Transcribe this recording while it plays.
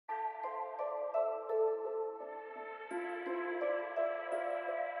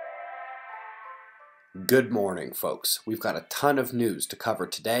Good morning, folks. We've got a ton of news to cover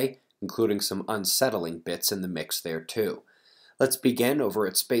today, including some unsettling bits in the mix there too. Let's begin over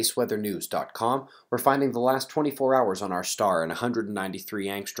at spaceweathernews.com. We're finding the last 24 hours on our star in 193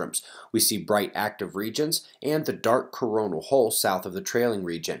 angstroms. We see bright active regions and the dark coronal hole south of the trailing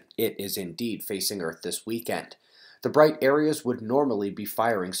region. It is indeed facing Earth this weekend. The bright areas would normally be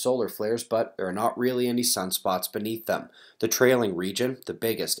firing solar flares, but there are not really any sunspots beneath them. The trailing region, the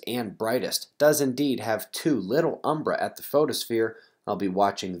biggest and brightest, does indeed have two little umbra at the photosphere. I'll be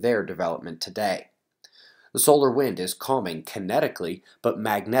watching their development today. The solar wind is calming kinetically, but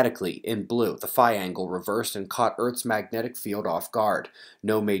magnetically in blue. The phi angle reversed and caught Earth's magnetic field off guard.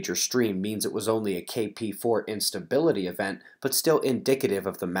 No major stream means it was only a KP4 instability event, but still indicative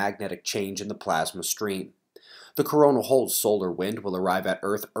of the magnetic change in the plasma stream. The coronal hole's solar wind will arrive at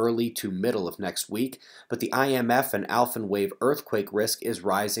Earth early to middle of next week, but the IMF and alpha wave earthquake risk is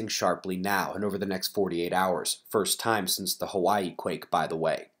rising sharply now and over the next 48 hours. First time since the Hawaii quake, by the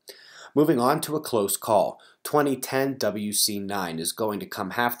way. Moving on to a close call. 2010 WC9 is going to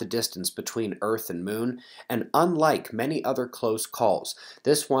come half the distance between Earth and Moon, and unlike many other close calls,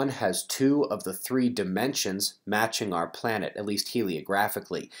 this one has two of the three dimensions matching our planet, at least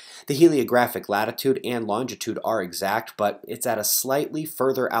heliographically. The heliographic latitude and longitude are exact, but it's at a slightly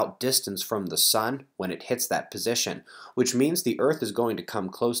further out distance from the Sun when it hits that position, which means the Earth is going to come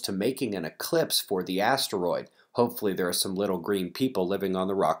close to making an eclipse for the asteroid. Hopefully there are some little green people living on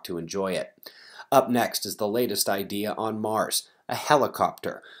the rock to enjoy it. Up next is the latest idea on Mars, a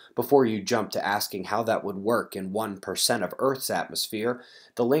helicopter. Before you jump to asking how that would work in 1% of Earth's atmosphere,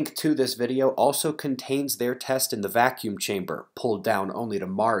 the link to this video also contains their test in the vacuum chamber, pulled down only to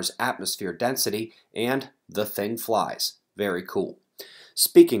Mars' atmosphere density, and the thing flies. Very cool.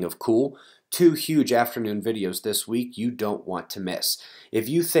 Speaking of cool, two huge afternoon videos this week you don't want to miss. If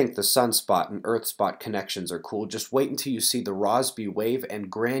you think the sunspot and earthspot connections are cool, just wait until you see the Rossby wave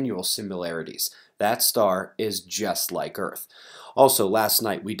and granule similarities. That star is just like Earth. Also, last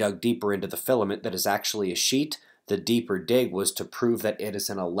night we dug deeper into the filament that is actually a sheet. The deeper dig was to prove that it is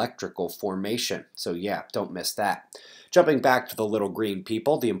an electrical formation. So yeah, don't miss that. Jumping back to the little green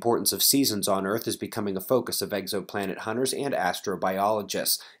people, the importance of seasons on Earth is becoming a focus of exoplanet hunters and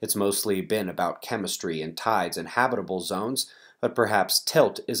astrobiologists. It's mostly been about chemistry and tides and habitable zones, but perhaps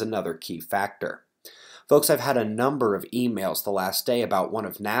tilt is another key factor. Folks, I've had a number of emails the last day about one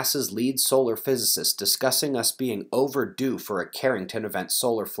of NASA's lead solar physicists discussing us being overdue for a Carrington event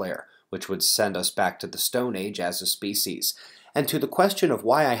solar flare, which would send us back to the Stone Age as a species. And to the question of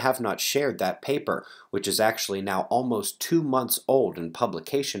why I have not shared that paper, which is actually now almost 2 months old in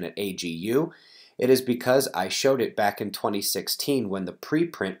publication at AGU, it is because I showed it back in 2016 when the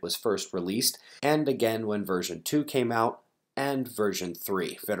preprint was first released, and again when version 2 came out, and version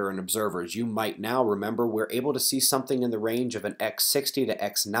 3. Veteran observers, you might now remember we're able to see something in the range of an X60 to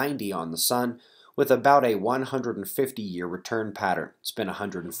X90 on the Sun, with about a 150-year return pattern. It's been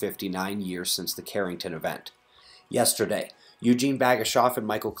 159 years since the Carrington event. Yesterday, Eugene Bagashoff and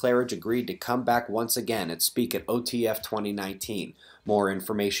Michael Claridge agreed to come back once again and speak at OTF 2019. More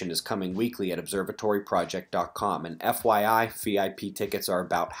information is coming weekly at observatoryproject.com, and FYI, VIP tickets are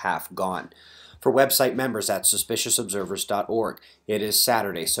about half gone. For website members at suspiciousobservers.org. It is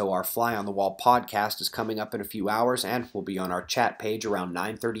Saturday, so our Fly on the Wall podcast is coming up in a few hours and will be on our chat page around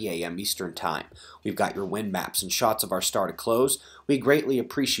 9:30 a.m. Eastern Time. We've got your wind maps and shots of our star to close. We greatly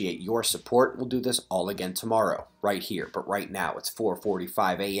appreciate your support. We'll do this all again tomorrow, right here, but right now it's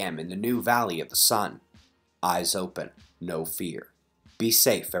 4:45 a.m. in the new Valley of the Sun. Eyes open, no fear. Be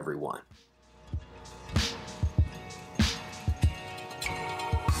safe, everyone.